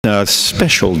a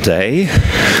special day.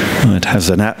 It has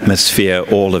an atmosphere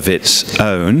all of its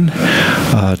own.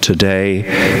 Today,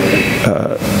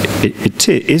 it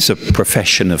is a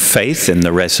profession of faith in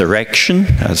the resurrection,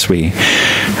 as we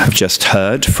have just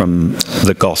heard from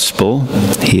the Gospel.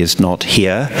 He is not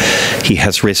here. He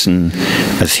has risen,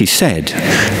 as he said.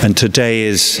 And today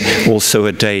is also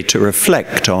a day to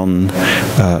reflect on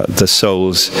the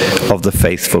souls of the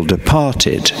faithful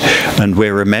departed. And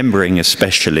we're remembering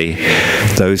especially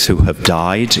those who have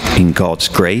died in God's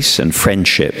grace and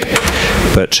friendship,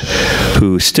 but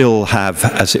who still have,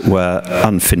 as it were,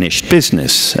 unfinished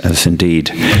business, as indeed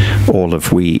all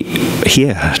of we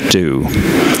here do.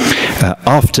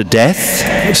 After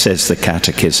death, says the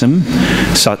Catechism,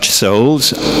 such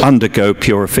souls undergo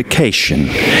purification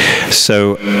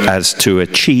so as to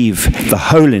achieve the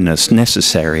holiness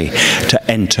necessary to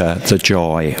enter the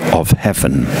joy of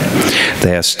heaven.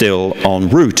 They are still en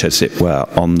route, as it were,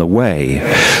 on the way.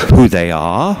 Who they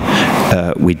are,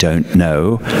 we don't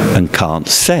know and can't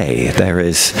say. There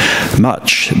is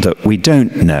much that we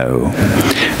don't know.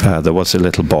 There was a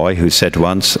little boy who said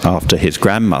once, after his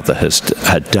grandmother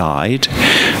had died,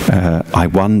 I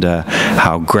wonder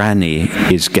how Granny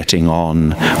is getting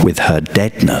on with her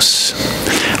deadness.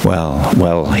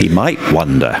 Well, he might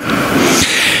wonder.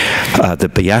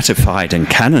 The beatified and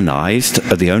canonized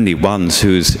are the only ones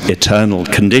whose eternal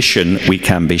condition we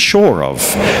can be sure of.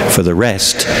 For the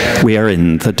rest, we are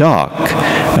in the dark,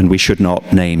 and we should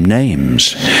not name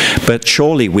names. But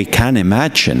surely we can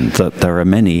imagine that there are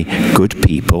many good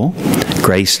people,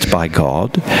 graced by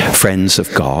God, friends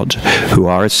of God, who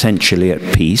are essentially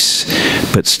at peace,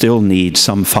 but still need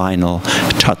some final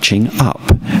touching up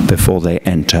before they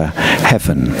enter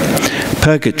heaven.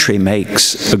 Purgatory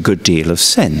makes a good deal of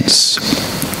sense.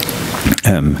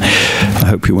 I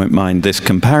hope you won't mind this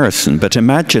comparison, but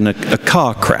imagine a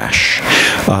car crash.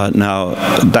 Now,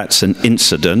 that's an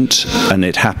incident, and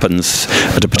it happens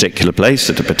at a particular place,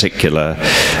 at a particular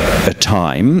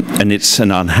time, and it's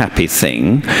an unhappy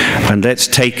thing. And let's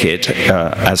take it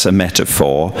as a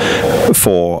metaphor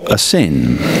for a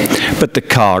sin. But the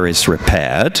car is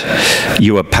repaired,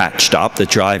 you are patched up, the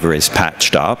driver is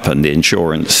patched up, and the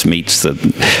insurance meets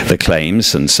the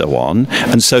claims and so on.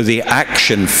 And so the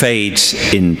action fades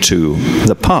into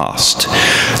the past.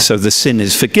 So the sin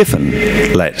is forgiven,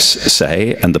 let's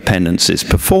say, and the penance is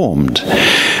performed.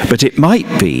 But it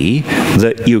might be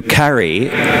that you carry,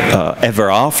 ever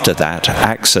after that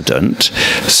accident,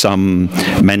 some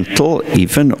mental,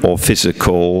 even, or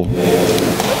physical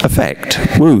effect,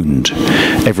 wound.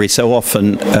 Every so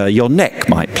often, your neck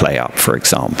might play up, for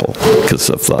example, because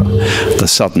of the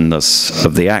suddenness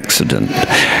of the accident.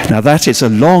 Now, that is a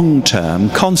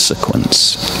long-term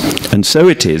consequence. And so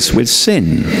it is with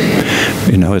sin.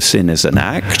 You know, a sin is an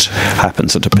act,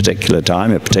 happens at a particular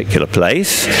time, a particular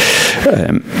place.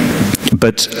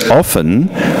 But often,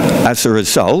 as a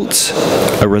result,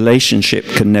 a relationship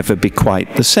can never be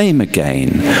quite the same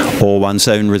again, or one's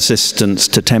own resistance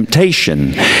to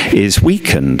temptation is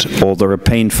weakened, or there are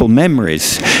painful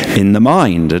memories in the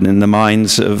mind and in the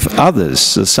minds of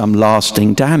others. There's some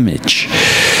lasting damage.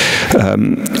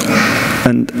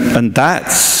 And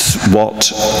that's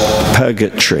what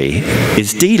purgatory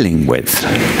is dealing with.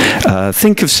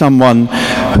 Think of someone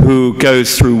who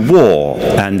goes through war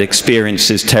and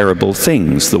experiences terrible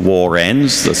things. The war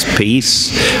ends, there's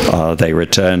peace, they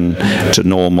return to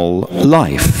normal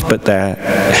life, but there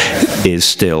is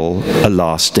still a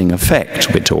lasting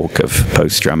effect. We talk of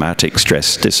post-traumatic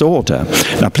stress disorder.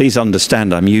 Now, please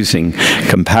understand I'm using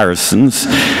comparisons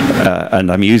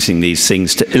and I'm using these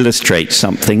things to illustrate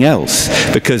something else,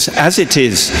 because as it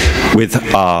is with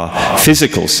our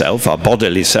physical self, our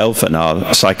bodily self, and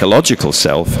our psychological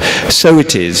self, so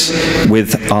it is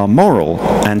with our moral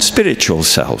and spiritual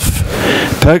self.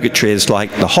 Purgatory is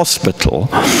like the hospital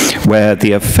where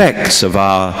the effects of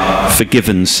our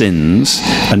forgiven sins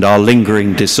and our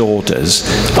lingering disorders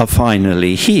are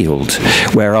finally healed,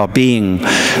 where our being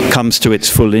comes to its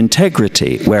full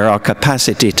integrity, where our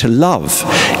capacity to love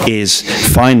is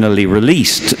finally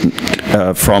released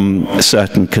from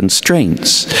certain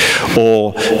constraints.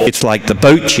 Or it's like the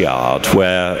boatyard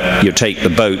where you take the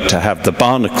boat to have the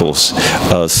barnacles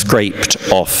scraped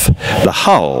off the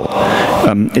hull.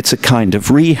 It's a kind of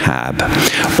rehab.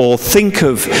 Or think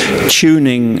of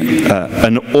tuning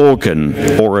an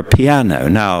organ or a piano.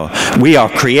 Now, we are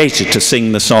created to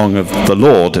sing the song of the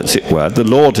Lord, as it were. The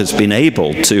Lord has been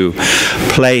able to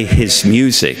play his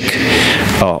music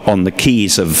on the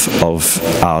keys of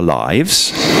our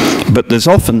lives, but there's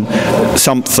often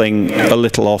something a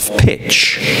little off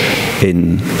pitch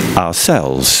in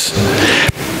ourselves.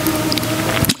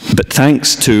 But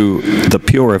thanks to the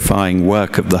purifying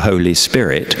work of the Holy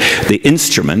Spirit, the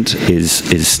instrument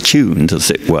is tuned, as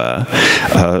it were,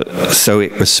 so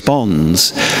it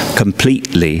responds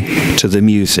completely to the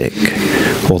music,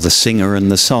 or the singer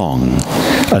and the song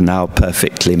are now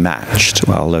perfectly matched.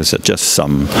 Well, those are just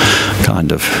some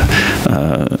kind of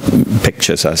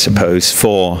pictures, I suppose,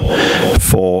 for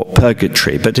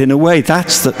purgatory. But in a way,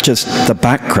 that's just the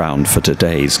background for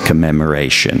today's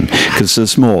commemoration, because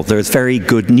there's more. There's very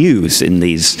good news in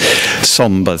these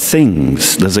somber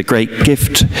things. There's a great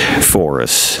gift for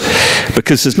us,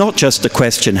 because there's not just a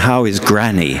question, how is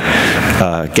Granny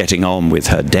getting on with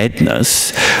her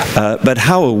deadness, but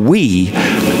how are we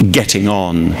getting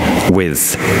on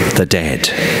with the dead?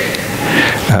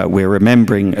 We're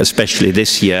remembering, especially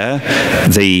this year,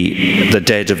 the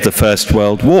dead of the First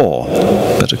World War.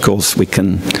 But of course we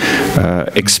can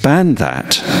expand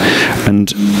that.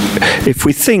 And if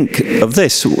we think of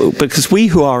this, because we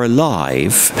who are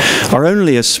alive are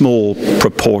only a small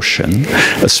proportion,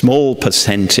 a small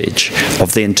percentage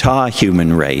of the entire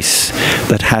human race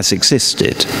that has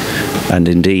existed, and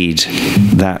indeed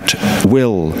that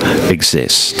will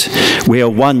exist. We are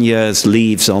 1 year's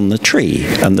leaves on the tree,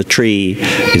 and the tree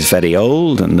is very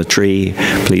old, and the tree,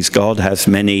 please God, has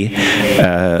many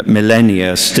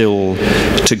millennia still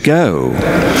to go.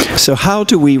 So how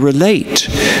do we relate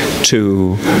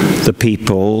to the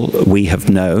people we have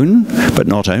known, but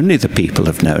not only the people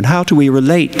have known? How do we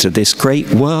relate to this great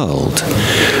world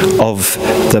of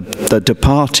the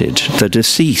departed, the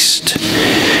deceased?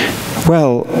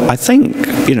 Well, I think,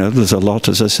 there's a lot,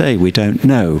 as I say, we don't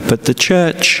know. But the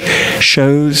Church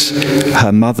shows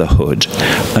her motherhood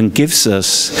and gives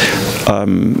us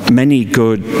many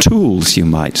good tools, you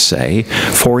might say,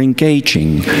 for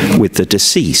engaging with the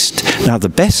deceased. Now, the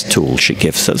best tool she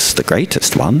gives us, the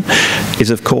greatest one,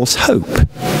 is, of course, hope.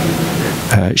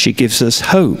 She gives us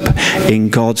hope in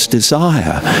God's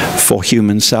desire for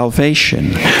human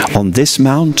salvation. On this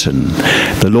mountain,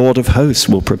 the Lord of hosts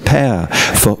will prepare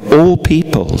for all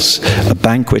peoples a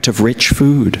banquet of rich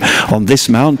food. On this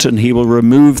mountain, he will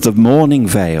remove the mourning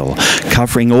veil,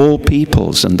 covering all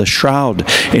peoples, and the shroud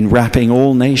enwrapping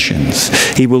all nations.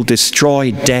 He will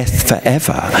destroy death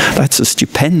forever. That's a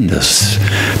stupendous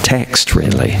text,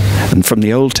 really, and from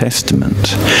the Old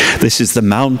Testament. This is the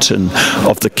mountain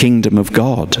of the kingdom of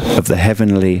God, of the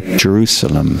heavenly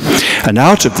Jerusalem. And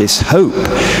out of this hope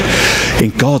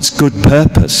in God's good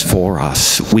purpose for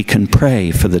us, we can pray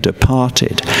for the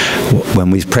departed. When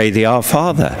we pray the Our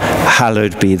Father,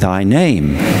 hallowed be thy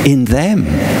name, in them,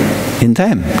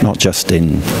 not just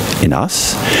in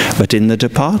us, but in the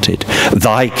departed.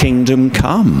 Thy kingdom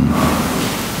come,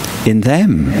 in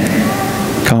them.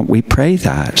 Can't we pray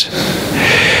that?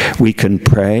 We can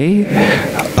pray,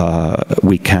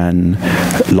 we can,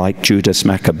 like Judas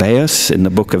Maccabeus in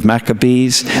the book of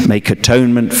Maccabees, make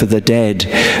atonement for the dead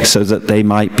so that they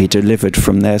might be delivered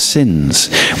from their sins.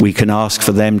 We can ask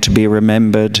for them to be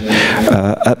remembered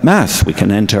at Mass. We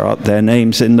can enter out their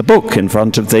names in the book in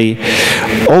front of the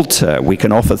altar. We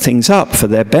can offer things up for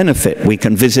their benefit. We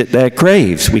can visit their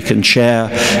graves. We can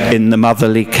share in the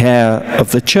motherly care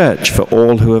of the Church for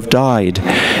all who have died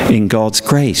in God's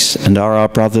grace and are our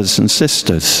brothers and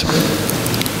sisters.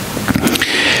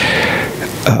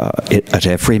 At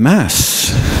every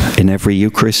Mass, in every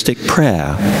Eucharistic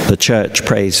prayer, the Church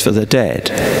prays for the dead.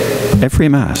 Every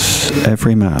Mass,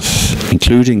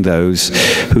 including those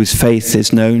whose faith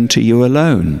is known to you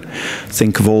alone.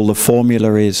 Think of all the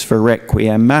formularies for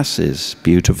Requiem Masses,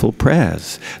 beautiful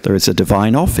prayers. There is a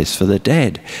divine office for the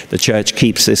dead. The Church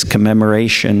keeps this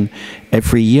commemoration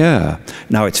every year.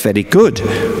 Now, it's very good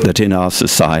that in our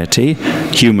society,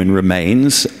 human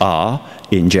remains are,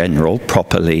 in general,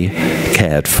 properly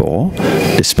cared for,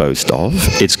 disposed of.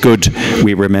 It's good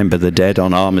we remember the dead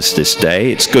on Armistice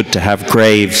Day. It's good to have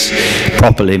graves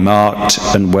properly marked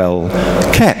and well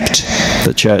kept.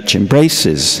 The Church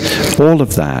embraces all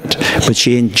of that, but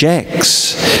she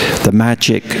injects the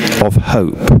magic of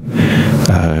hope.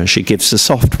 She gives the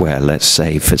software, let's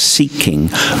say, for seeking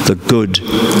the good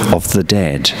of the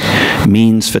dead,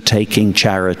 means for taking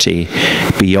charity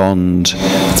beyond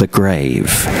the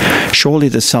grave. Surely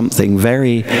there's something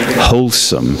very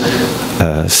wholesome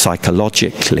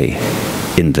psychologically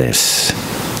in this,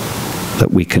 that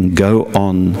we can go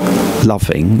on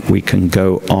loving, we can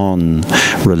go on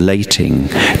relating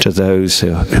to those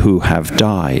who have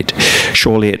died.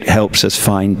 Surely it helps us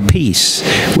find peace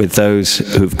with those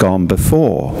who've gone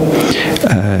before,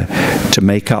 to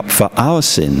make up for our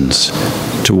sins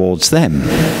towards them,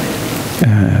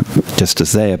 just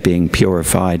as they are being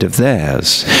purified of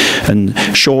theirs. And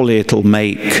surely it'll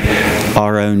make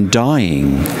our own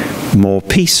dying more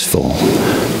peaceful,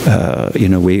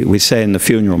 we say in the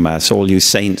funeral mass, all you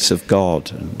saints of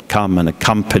God, come and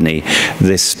accompany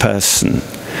this person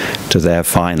to their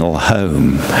final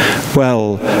home.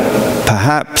 Well,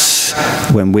 perhaps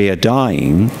when we are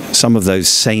dying, some of those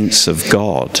saints of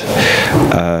God,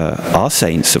 our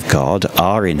saints of God,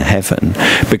 are in heaven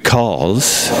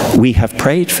because we have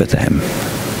prayed for them.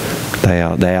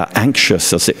 They are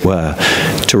anxious, as it were,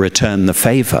 to return the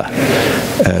favor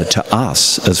to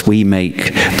us as we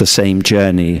make the same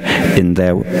journey in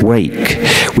their wake.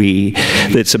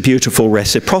 It's a beautiful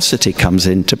reciprocity comes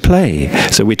into play.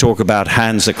 So we talk about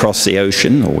hands across the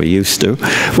ocean, or we used to.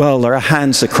 Well, there are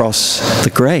hands across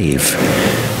the grave.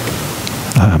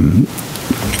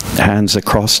 Hands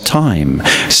across time.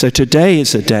 So today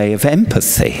is a day of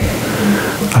empathy.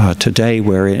 Today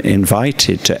we're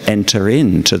invited to enter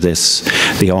into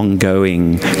the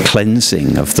ongoing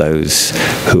cleansing of those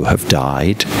who have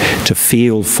died, to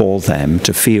feel for them,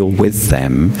 to feel with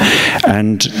them,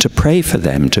 and to pray for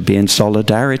them, to be in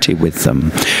solidarity with them.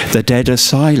 The dead are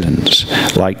silent,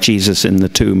 like Jesus in the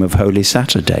tomb of Holy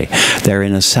Saturday. They're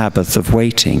in a Sabbath of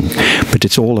waiting, but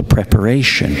it's all a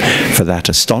preparation for that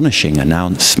astonishing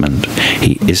announcement.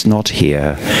 He is not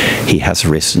here, he has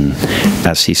risen,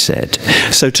 as he said.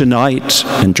 So tonight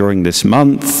and during this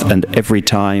month and every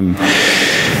time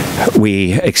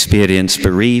we experience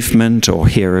bereavement or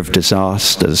hear of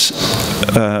disasters,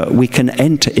 we can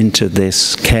enter into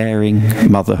this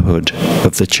caring motherhood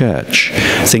of the Church.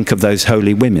 Think of those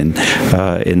holy women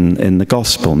in the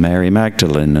Gospel, Mary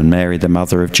Magdalene and Mary the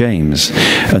mother of James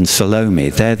and Salome.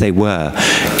 There they were,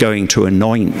 going to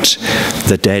anoint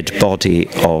the dead body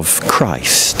of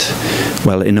Christ.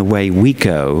 Well, in a way, we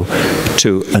go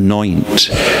to anoint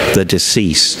the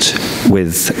deceased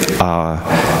with our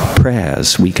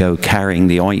prayers. We go carrying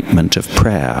the ointment of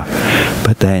prayer.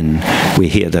 But then we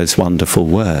hear those wonderful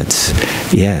words.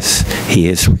 Yes, he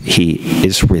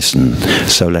is risen.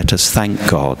 So let us thank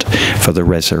God for the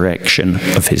resurrection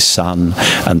of his Son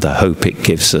and the hope it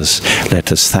gives us.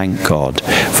 Let us thank God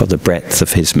for the breadth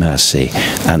of his mercy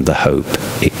and the hope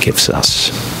it gives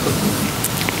us.